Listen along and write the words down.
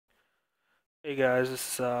Hey guys,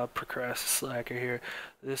 this is Procrastinator here.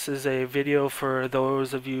 This is a video for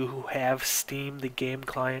those of you who have Steam, the game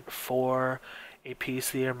client for a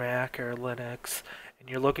PC or Mac or Linux, and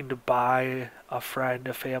you're looking to buy a friend,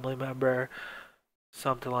 a family member,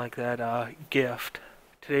 something like that, gift.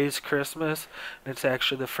 Today's Christmas, and it's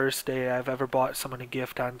actually the first day I've ever bought someone a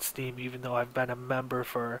gift on Steam, even though I've been a member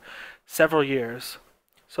for several years.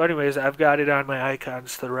 So anyways, I've got it on my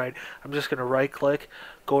icons to the right. I'm just going to right click,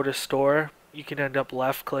 go to store. You can end up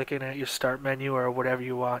left clicking at your start menu or whatever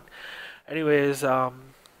you want. Anyways,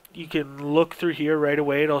 you can look through here right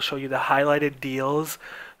away. It'll show you the highlighted deals.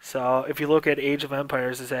 So if you look at Age of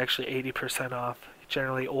Empires, it's actually 80% off.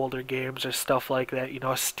 Generally older games or stuff like that. You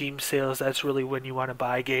know, Steam sales, that's really when you want to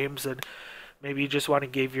buy games, and maybe you just want to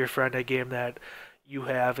give your friend a game that you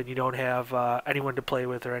have and you don't have anyone to play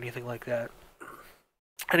with or anything like that.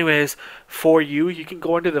 Anyways, for you, you can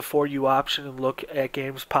go into the for you option and look at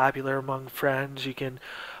games popular among friends. You can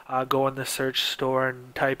go in the search store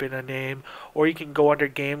and type in a name, or you can go under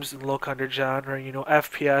games and look under genre. You know,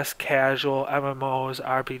 FPS, casual, MMOs,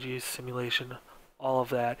 RPGs, simulation, all of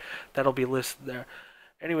that. That'll be listed there.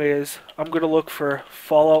 Anyways, I'm gonna look for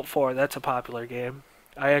Fallout 4. That's a popular game.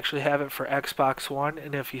 I actually have it for Xbox One,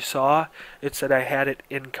 and if you saw, it said I had it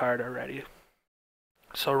in card already.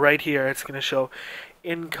 So right here, it's gonna show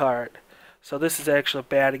in cart. So this is actually a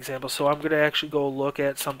bad example. So I'm going to actually go look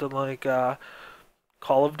at something like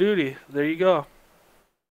Call of Duty. There you go.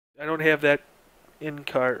 I don't have that in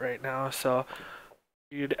cart right now. So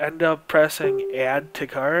you'd end up pressing add to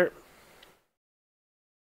cart.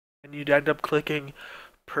 And you'd end up clicking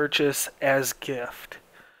purchase as gift.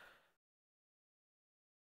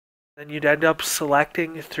 Then you'd end up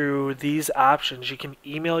selecting through these options. You can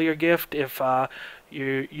email your gift if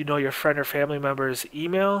you know your friend or family member's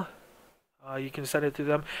email. You can send it to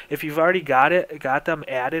them. If you've already got them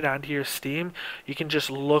added onto your Steam, you can just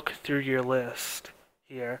look through your list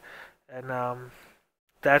here, and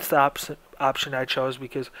that's the option I chose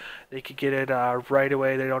because they could get it right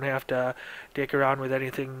away. They don't have to dick around with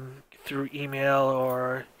anything through email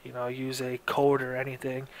or use a code or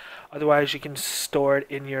anything. Otherwise, you can store it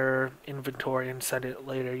in your inventory and send it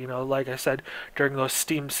later. Like I said, during those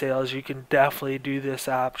Steam sales, you can definitely do this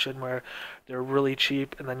option where they're really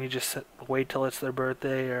cheap, and then you just wait till it's their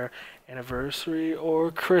birthday or anniversary or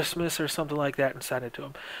Christmas or something like that and send it to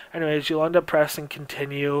them. Anyways, you'll end up pressing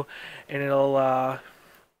continue, and it'll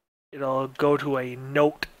go to a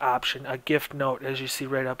note option, a gift note, as you see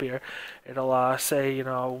right up here. It'll say,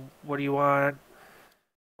 what do you want?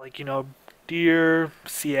 Like, dear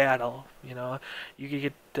Seattle, you can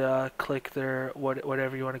get click their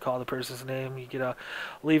whatever you want to call the person's name. You get to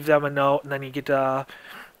leave them a note, and then you get to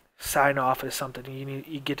sign off as something.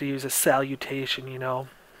 You get to use a salutation.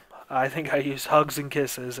 I think I use hugs and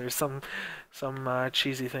kisses or some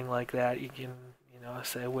cheesy thing like that. You can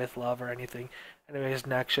say with love or anything. Anyways,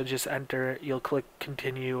 next you'll just enter it. You'll click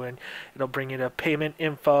continue, and it'll bring you to payment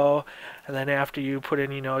info. And then after you put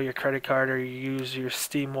in your credit card or you use your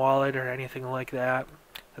Steam wallet or anything like that,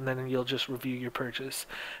 and then you'll just review your purchase.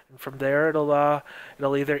 And from there, it'll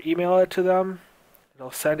either email it to them,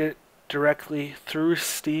 it'll send it directly through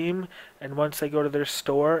Steam, and once they go to their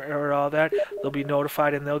store or all that, they'll be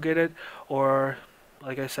notified and they'll get it. Or,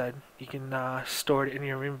 like I said, you can store it in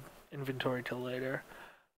your inventory till later.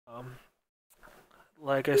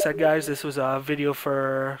 Like I said, guys, this was a video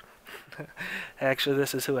for. Actually,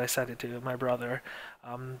 this is who I sent it to, my brother.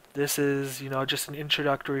 This is, just an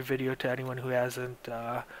introductory video to anyone who hasn't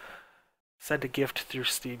sent a gift through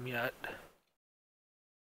Steam yet.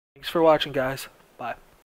 Thanks for watching, guys. Bye.